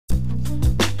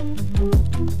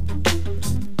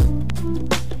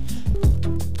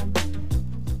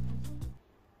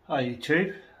Hi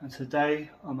YouTube, and today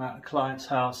I'm at a client's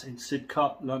house in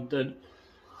Sidcup, London,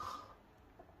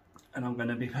 and I'm going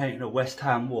to be painting a West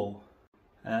Ham wall.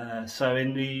 So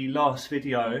in the last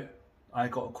video I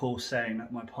got a call saying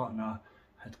that my partner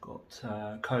had got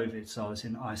COVID, so I was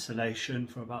in isolation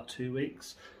for about 2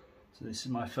 weeks. So this is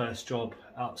my first job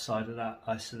outside of that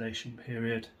isolation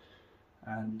period,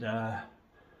 and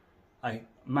I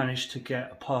managed to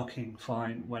get a parking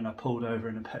fine when I pulled over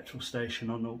in a petrol station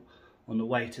on the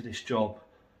way to this job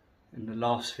in the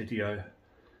last video,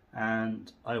 and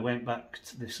I went back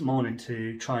this morning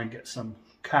to try and get some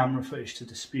camera footage to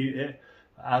dispute it.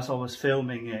 But as I was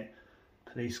filming it, a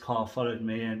police car followed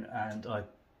me in, and I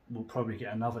will probably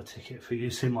get another ticket for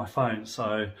using my phone,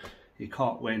 so you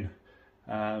can't win.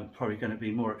 Probably going to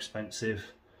be more expensive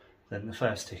than the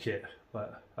first ticket,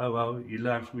 but oh well, you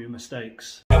learn from your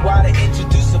mistakes. And why they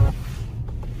introduce a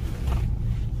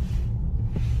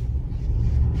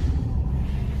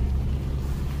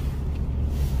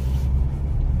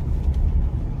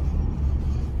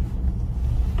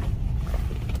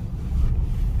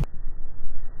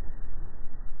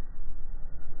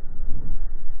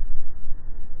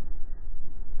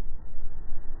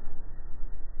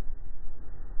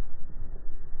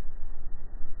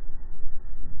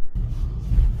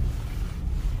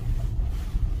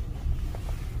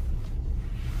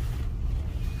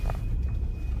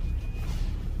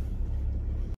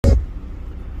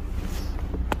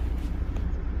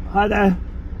Hi there. How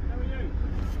are you?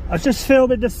 I was just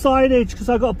filming the signage because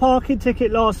I got a parking ticket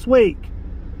last week,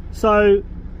 so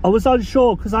I was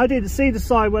unsure because I didn't see the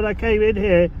sign when I came in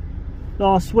here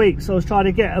last week, so I was trying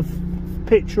to get a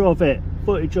picture of it,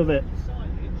 footage of it.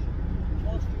 Signage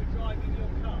whilst you were driving your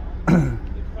car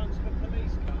in front of a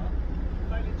police car,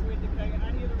 failing to indicate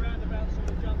any of the roundabouts or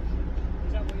the junctions.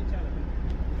 Is that what you're telling me?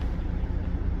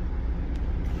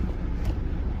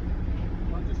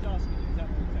 I'm just asking you, is that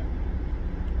what you're telling me?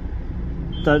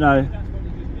 Don't know. That's what you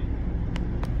just did.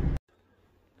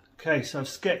 Okay, so I've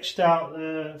sketched out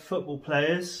the football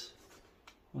players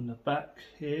on the back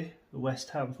here, the West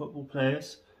Ham football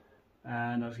players,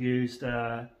 and I've used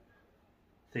the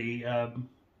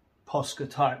Posca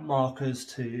type markers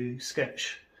to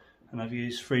sketch, and I've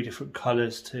used 3 different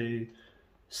colours to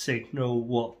signal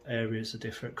what areas are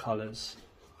different colours.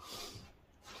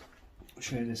 I'll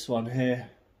show you this one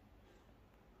here,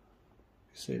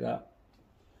 see that?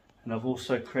 And I've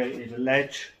also created a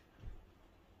ledge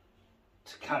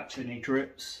to catch any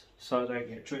drips, so I don't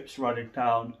get drips running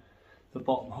down the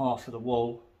bottom half of the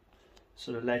wall.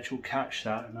 So the ledge will catch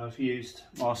that, and I've used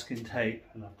masking tape,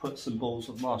 and I've put some balls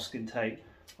of masking tape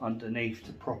underneath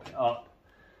to prop it up,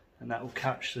 and that will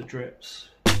catch the drips.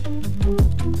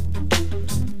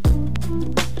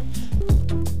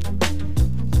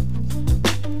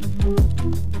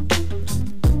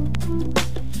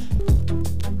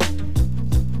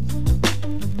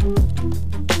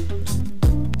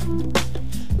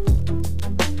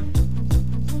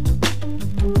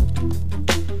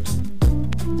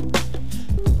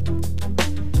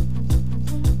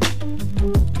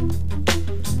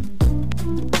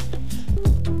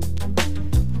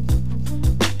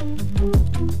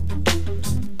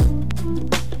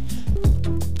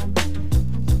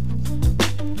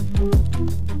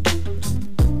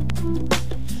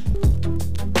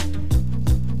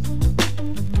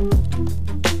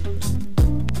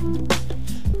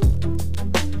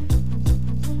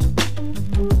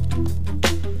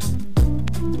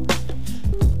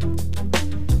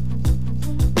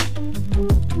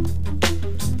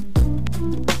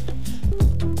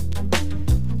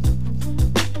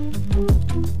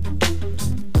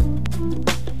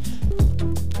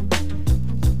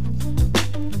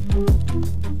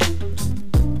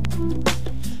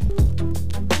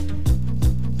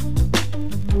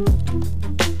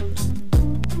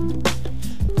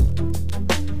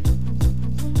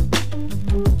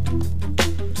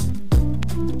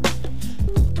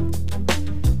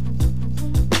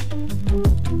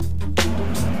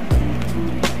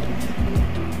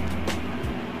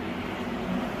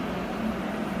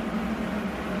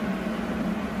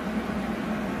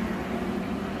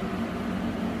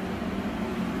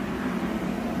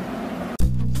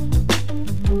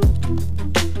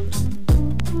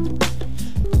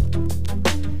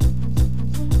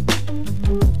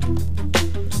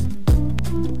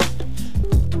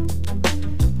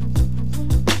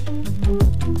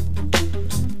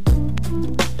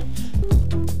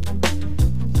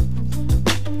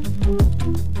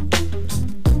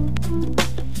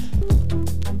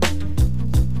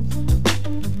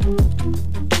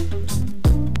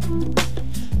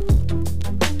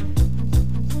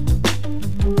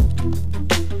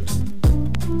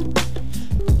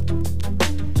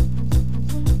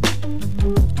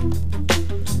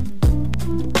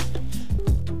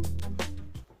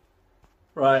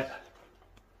 Right,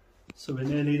 so we're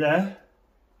nearly there.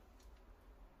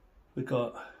 We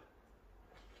got,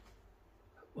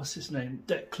 what's his name?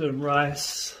 Declan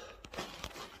Rice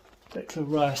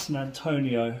and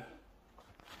Antonio.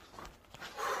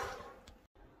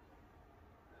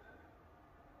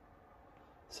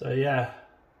 So yeah,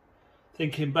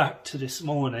 thinking back to this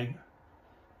morning,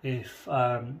 if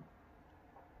I've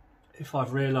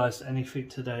realised anything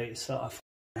today, it's that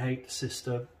I hate the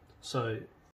system. So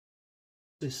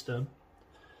the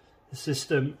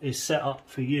system is set up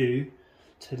for you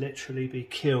to literally be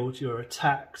killed. You're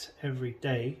attacked every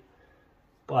day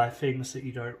by things that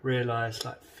you don't realise,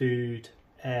 like food,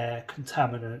 air,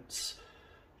 contaminants,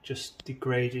 just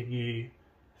degrading you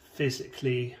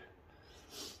physically.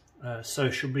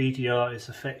 Social media is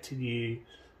affecting you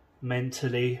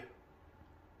mentally,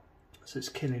 so it's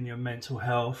killing your mental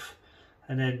health.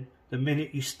 And then the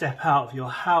minute you step out of your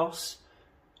house,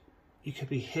 you could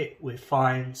be hit with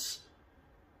fines,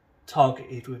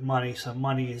 targeted with money. So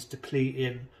money is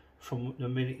depleting from the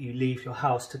minute you leave your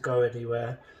house to go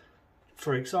anywhere.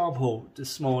 For example,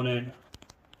 this morning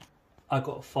I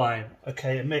got a fine.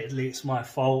 Okay, admittedly it's my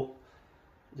fault.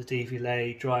 The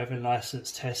DVLA driving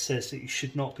licence test says that you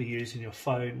should not be using your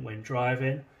phone when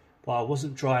driving, but I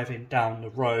wasn't driving down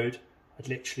the road. I'd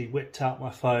literally whipped out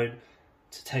my phone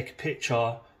to take a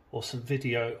picture or some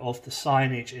video of the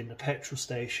signage in the petrol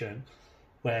station,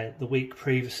 where the week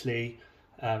previously,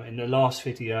 in the last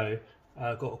video,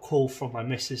 I got a call from my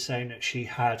missus saying that she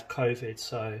had COVID.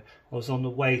 So I was on the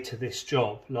way to this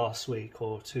job last week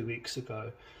or 2 weeks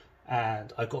ago,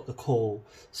 and I got the call.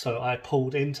 So I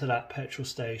pulled into that petrol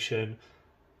station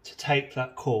to take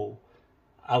that call.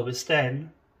 I was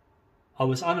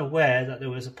unaware that there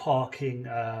was a parking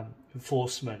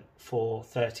enforcement for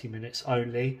 30 minutes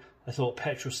only. I thought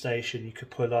petrol station you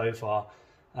could pull over.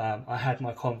 I had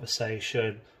my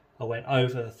conversation. I went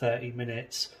over the 30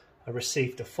 minutes. I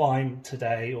received a fine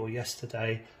today or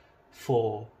yesterday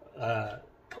for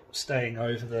staying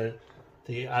over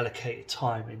the allocated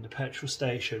time in the petrol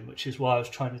station, which is why I was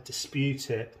trying to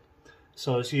dispute it.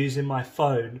 So I was using my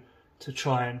phone to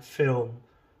try and film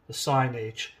the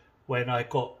signage when I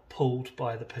got pulled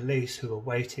by the police who were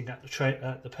waiting at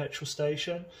the petrol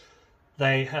station.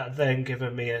 They had then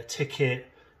given me a ticket,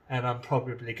 and I'm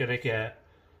probably going to get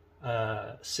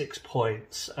 6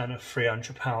 points and a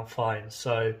 £300 fine.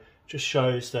 So just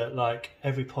shows that, like,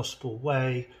 every possible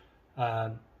way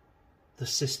the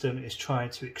system is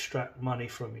trying to extract money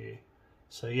from you.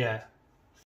 So yeah,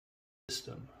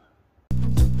 system.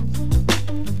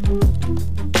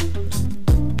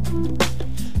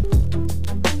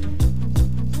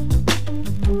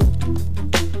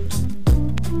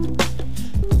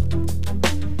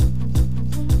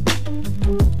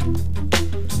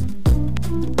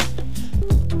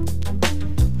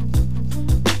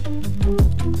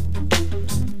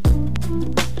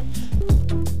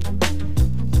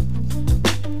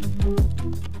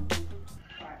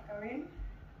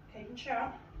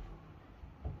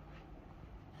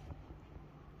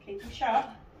 Keep them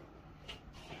shut.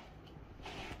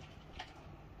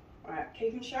 Right,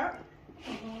 keep them shut.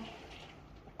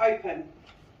 Open.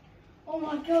 Oh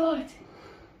my god!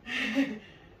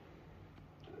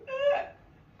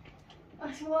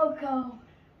 That's well cool.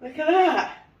 Look at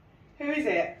that. Who is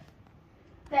it?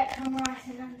 Declan Rice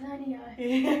and Antonio.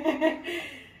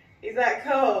 Is that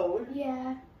cool?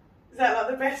 Yeah. Is that like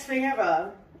the best thing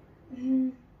ever?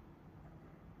 Mm.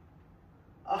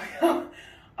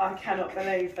 I cannot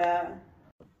believe that.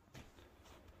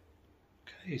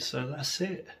 Okay, so that's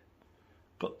it.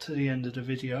 Got to the end of the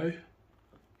video.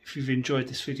 If you've enjoyed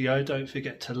this video, don't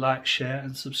forget to like, share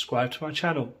and subscribe to my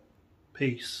channel.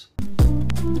 Peace.